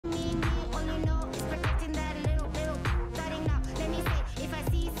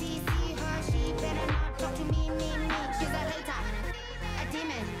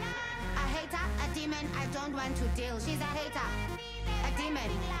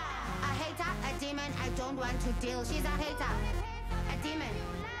don't want to deal. She's a hater, a demon.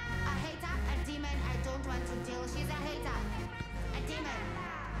 A hater, a demon, I don't want to deal. She's a hater, a demon.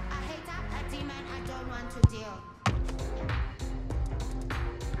 A hater, a demon, I don't want to deal.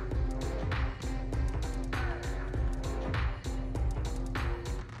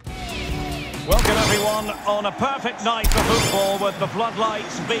 Welcome everyone on a perfect night for football with the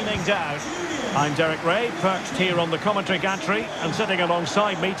floodlights beaming down. I'm Derek Ray, perched here on the commentary gantry, and sitting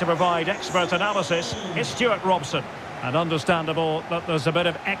alongside me to provide expert analysis is Stuart Robson. And understandable that there's a bit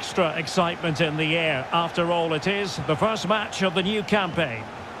of extra excitement in the air. After all, it is the first match of the new campaign.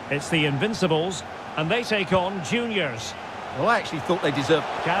 It's the Invincibles, and they take on Juniors. Well, I actually thought they deserved...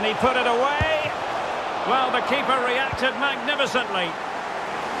 Can he put it away? Well, the keeper reacted magnificently.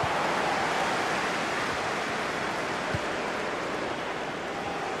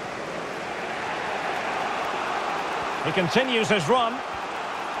 He continues his run.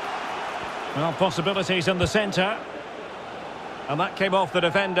 Well, possibilities in the centre. And that came off the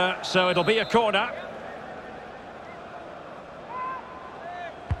defender, so it'll be a corner.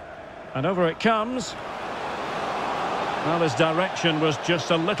 And over it comes. Well, his direction was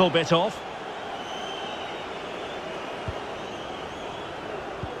just a little bit off.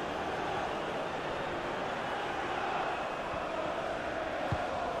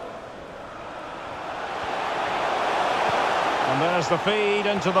 And there's the feed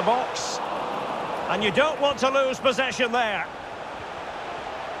into the box. And you don't want to lose possession there.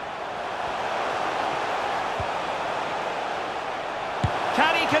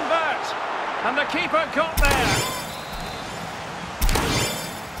 Can he convert? And the keeper got there.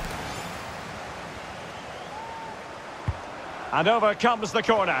 And over comes the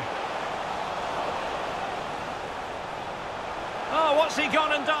corner. Oh, what's he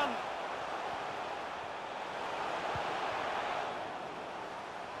gone and done?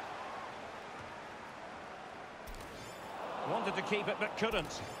 Wanted to keep it but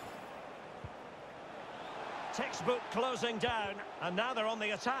couldn't. Textbook closing down, and now they're on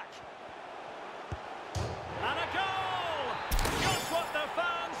the attack. And a goal! Just what the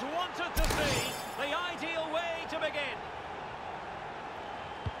fans wanted to see. The ideal way to begin.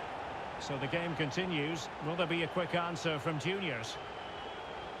 So the game continues. Will there be a quick answer from Juniors?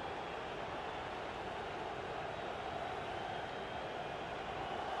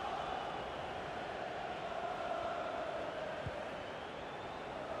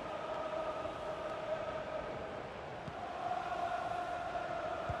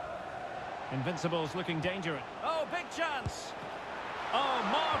 Invincibles looking dangerous. Oh, big chance! Oh,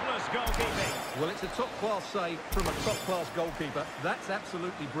 marvellous goalkeeping. Well, it's a top-class save from a top-class goalkeeper. That's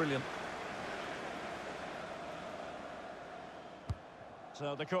absolutely brilliant.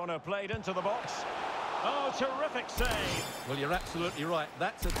 So the corner played into the box. Oh, terrific save. Well, you're absolutely right.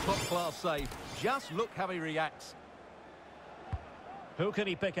 That's a top-class save. Just look how he reacts. Who can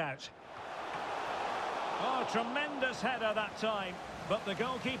he pick out? Oh, tremendous header that time. But the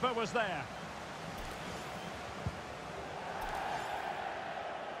goalkeeper was there.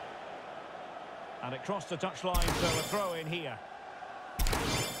 And it crossed the touchline, so a throw in here.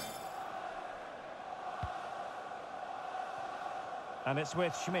 And it's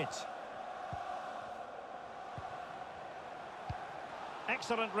with Schmidt.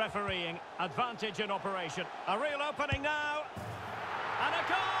 Excellent refereeing, advantage in operation. A real opening now. And a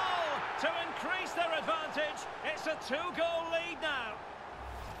goal to increase their advantage. It's a 2-goal lead now.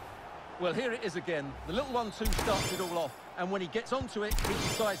 Well, here it is again. The little 1-2 starts it all off. And when he gets onto it, he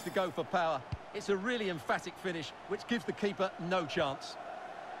decides to go for power. It's a really emphatic finish, which gives the keeper no chance.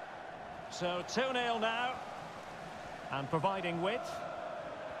 So 2-0 now. And providing width.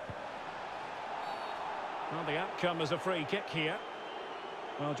 Well, the outcome is a free kick here.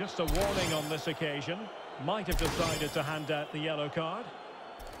 Well, just a warning on this occasion. Might have decided to hand out the yellow card.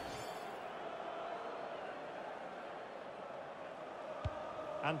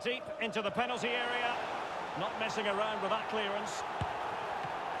 And deep into the penalty area. Not messing around with that clearance.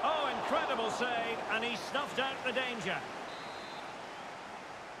 Oh, incredible save, and he snuffed out the danger.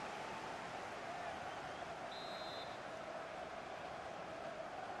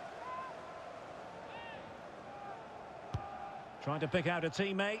 Trying to pick out a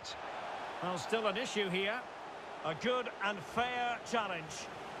teammate. Well, still an issue here. A good and fair challenge.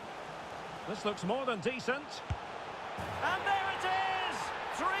 This looks more than decent. And there it is!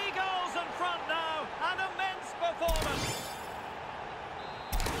 3 goals in front now. An immense performance.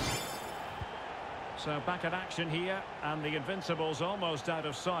 So back in action here, and the Invincibles almost out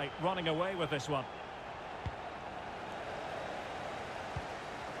of sight, running away with this one.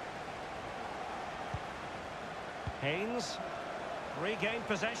 Haynes regained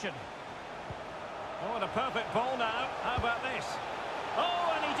possession. Oh, and a perfect ball now. How about this?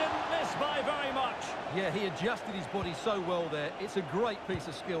 Oh, and he didn't miss by very much. Yeah, he adjusted his body so well there. It's a great piece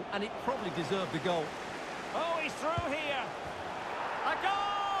of skill, and it probably deserved the goal. Oh, he's through here. A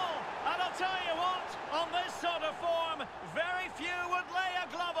goal! And I'll tell you what, on this sort of form, very few would lay a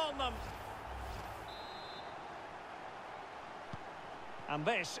glove on them. And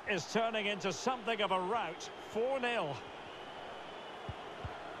this is turning into something of a rout. 4-0.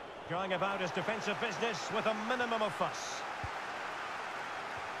 Going about his defensive business with a minimum of fuss.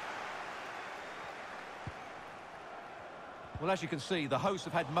 Well, as you can see, the hosts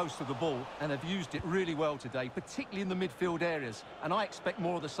have had most of the ball and have used it really well today, particularly in the midfield areas. And I expect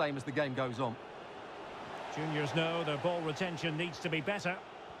more of the same as the game goes on. Juniors know their ball retention needs to be better.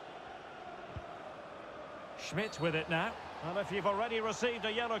 Schmidt with it now. Well, if you've already received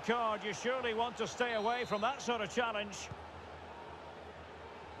a yellow card, you surely want to stay away from that sort of challenge.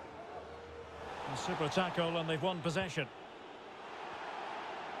 A super tackle, and they've won possession.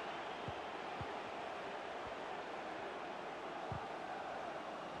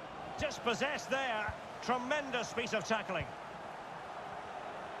 Dispossessed there. Tremendous piece of tackling.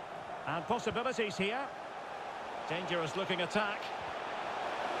 And possibilities here. Dangerous looking attack.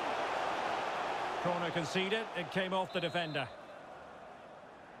 Corner conceded. It came off the defender.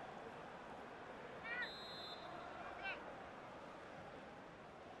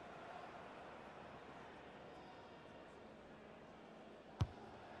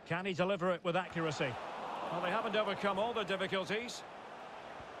 Can he deliver it with accuracy? Well, they haven't overcome all the difficulties.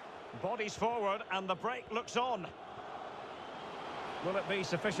 Bodies forward and the break looks on. Will it be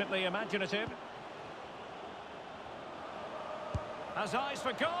sufficiently imaginative? Has eyes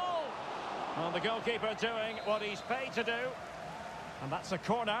for goal. Well, the goalkeeper doing what he's paid to do. And that's a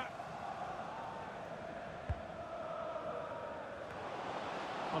corner.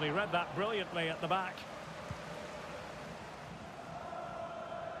 Well, he read that brilliantly at the back.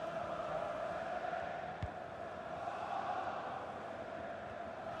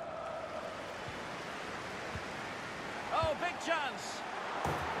 Oh, big chance.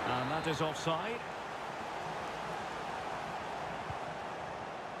 And that is offside.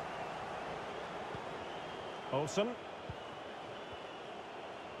 Olsen.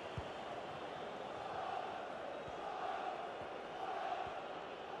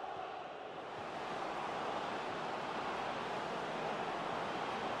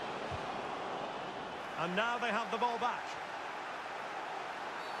 And now they have the ball back.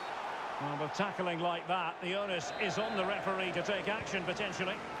 Well, with tackling like that, the onus is on the referee to take action,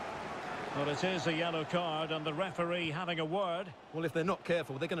 potentially. But it is a yellow card, and the referee having a word. Well, if they're not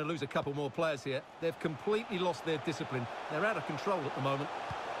careful, they're going to lose a couple more players here. They've completely lost their discipline. They're out of control at the moment.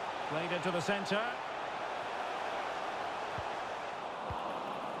 Played into the centre.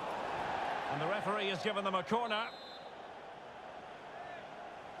 And the referee has given them a corner.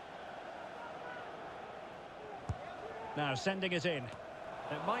 Now sending it in.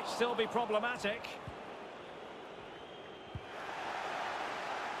 It might still be problematic.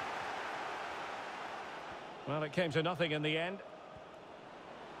 Well, it came to nothing in the end.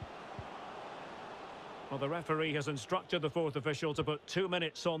 Well, the referee has instructed the fourth official to put 2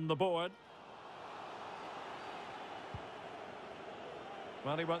 minutes on the board.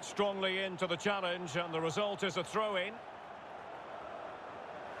 Well, he went strongly into the challenge, and the result is a throw-in.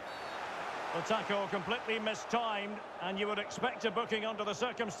 The tackle completely mistimed, and you would expect a booking under the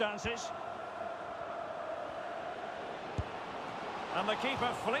circumstances. And the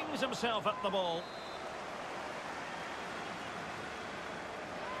keeper flings himself at the ball.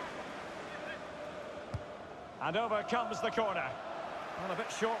 And over comes the corner. Well, a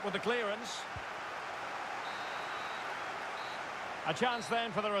bit short with the clearance. A chance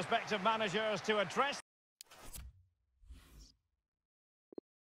then for the respective managers to address.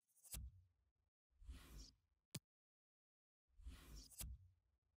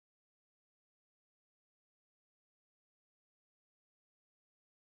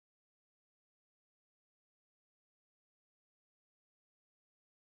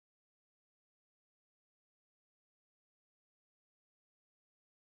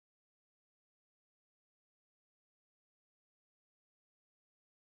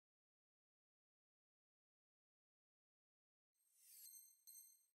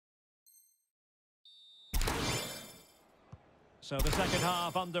 So the second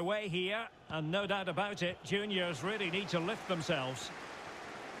half underway here, and no doubt about it, juniors really need to lift themselves.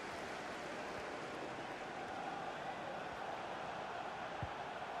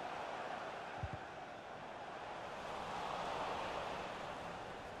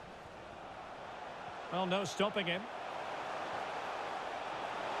 Well, no stopping him.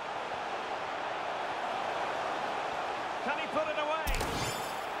 Can he put it away?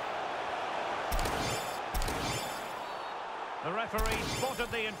 The referee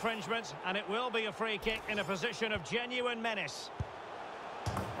spotted the infringement, and it will be a free kick in a position of genuine menace.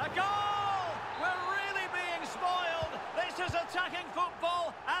 A goal! We're really being spoiled. This is attacking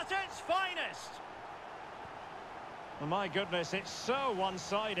football at its finest. Well, my goodness, it's so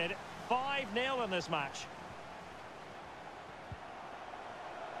one-sided. 5-0 in this match.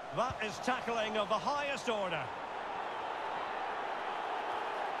 That is tackling of the highest order.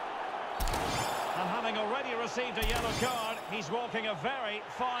 And having already received a yellow card, he's walking a very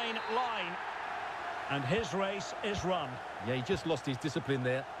fine line. And his race is run. Yeah, he just lost his discipline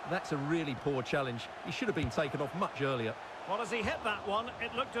there. That's a really poor challenge. He should have been taken off much earlier. Well, as he hit that one,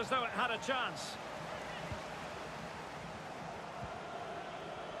 it looked as though it had a chance.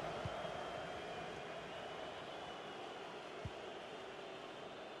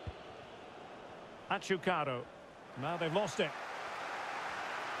 Achukaro. Now they've lost it.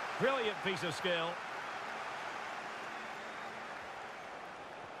 Brilliant piece of skill.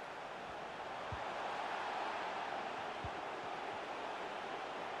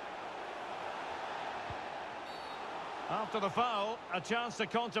 After the foul, a chance to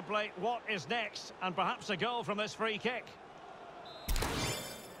contemplate what is next, and perhaps a goal from this free kick.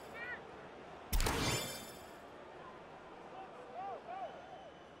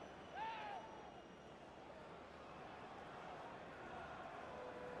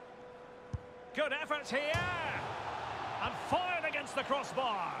 Good effort here, and fired against the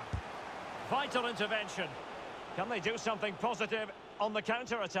crossbar. Vital intervention. Can they do something positive on the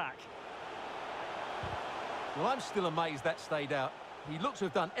counter-attack? Well, I'm still amazed that stayed out. He looks to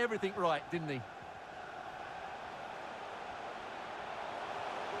have done everything right, didn't he?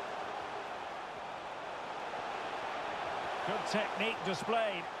 Good technique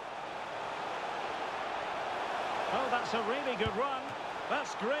displayed. Oh, that's a really good run.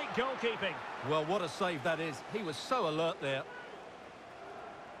 That's great goalkeeping. Well, what a save that is. He was so alert there.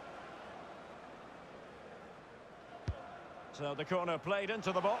 So the corner played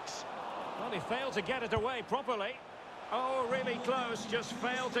into the box. Well, he failed to get it away properly. Oh, really close, just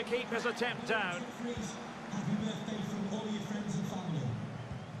failed to keep his attempt down. Happy birthday from all your friends and family.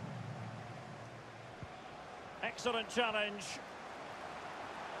 Excellent challenge.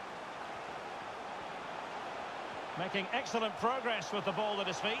 Making excellent progress with the ball at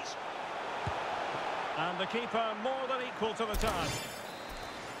his feet. And the keeper more than equal to the task.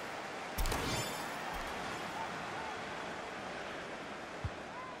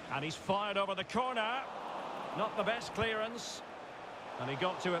 And he's fired over the corner. Not the best clearance. And he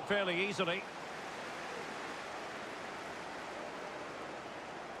got to it fairly easily.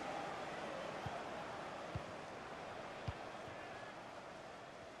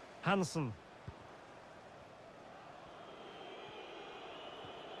 Hansen.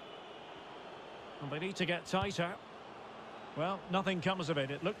 And they need to get tighter. Well, nothing comes of it.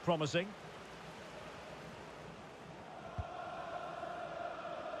 It looked promising.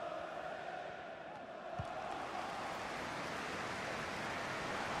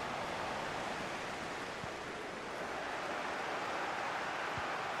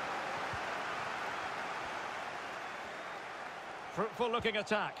 Fruitful looking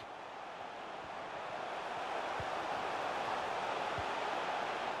attack.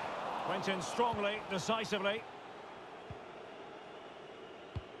 Went in strongly, decisively.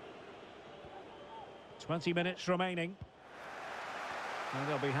 20 minutes remaining. And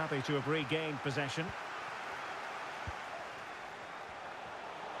they'll be happy to have regained possession.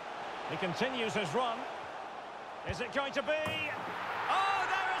 He continues his run. Is it going to be? Oh,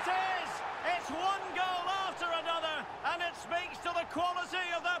 there it is! It's one goal after another, and it speaks to the quality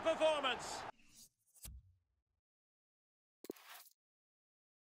of their performance.